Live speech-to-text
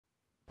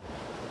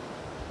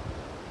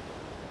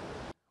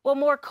Well,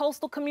 more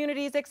coastal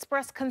communities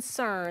express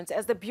concerns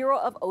as the Bureau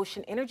of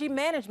Ocean Energy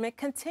Management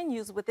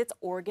continues with its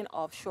Oregon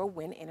offshore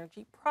wind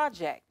energy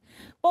project.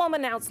 BOEM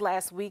announced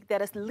last week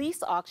that a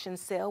lease auction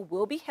sale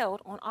will be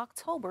held on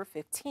October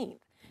 15th.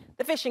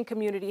 The fishing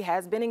community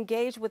has been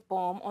engaged with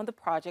BOEM on the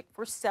project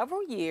for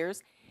several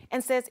years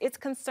and says its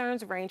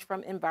concerns range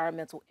from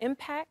environmental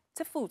impact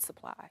to food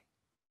supply.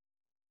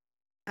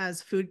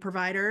 As food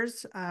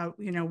providers,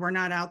 we're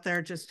not out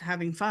there just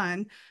having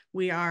fun.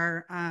 We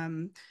are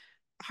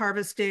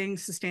harvesting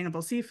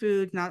sustainable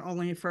seafood, not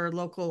only for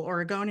local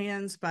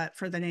Oregonians, but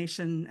for the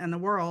nation and the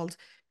world.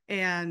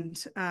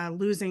 And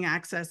losing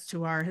access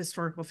to our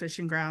historical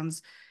fishing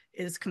grounds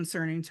is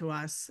concerning to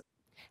us.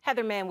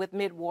 Heather Mann with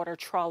Midwater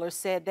Trawlers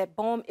said that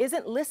BOEM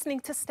isn't listening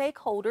to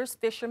stakeholders,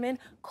 fishermen,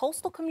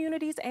 coastal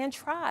communities, and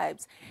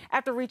tribes.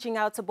 After reaching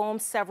out to BOEM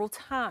several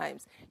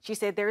times, she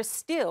said there is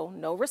still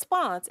no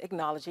response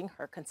acknowledging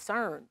her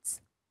concerns.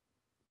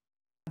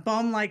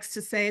 BOEM likes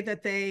to say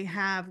that they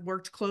have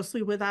worked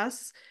closely with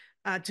us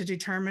to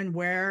determine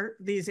where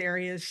these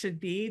areas should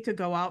be to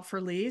go out for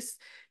lease.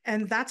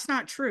 And that's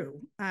not true.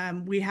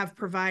 We have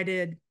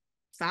provided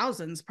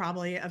thousands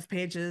probably of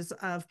pages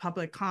of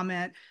public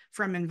comment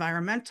from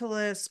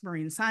environmentalists,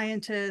 marine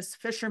scientists,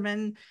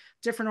 fishermen,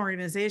 different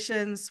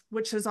organizations,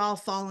 which has all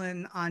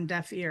fallen on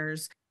deaf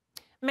ears.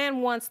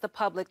 Mann wants the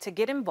public to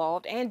get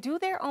involved and do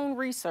their own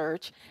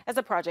research as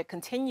the project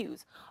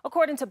continues.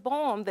 According to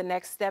BOEM, the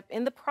next step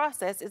in the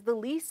process is the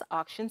lease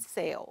auction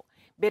sale.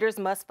 Bidders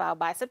must file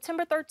by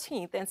September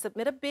 13th and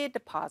submit a bid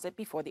deposit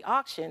before the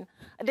auction.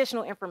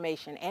 Additional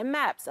information and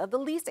maps of the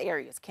lease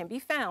areas can be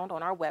found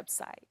on our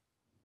website.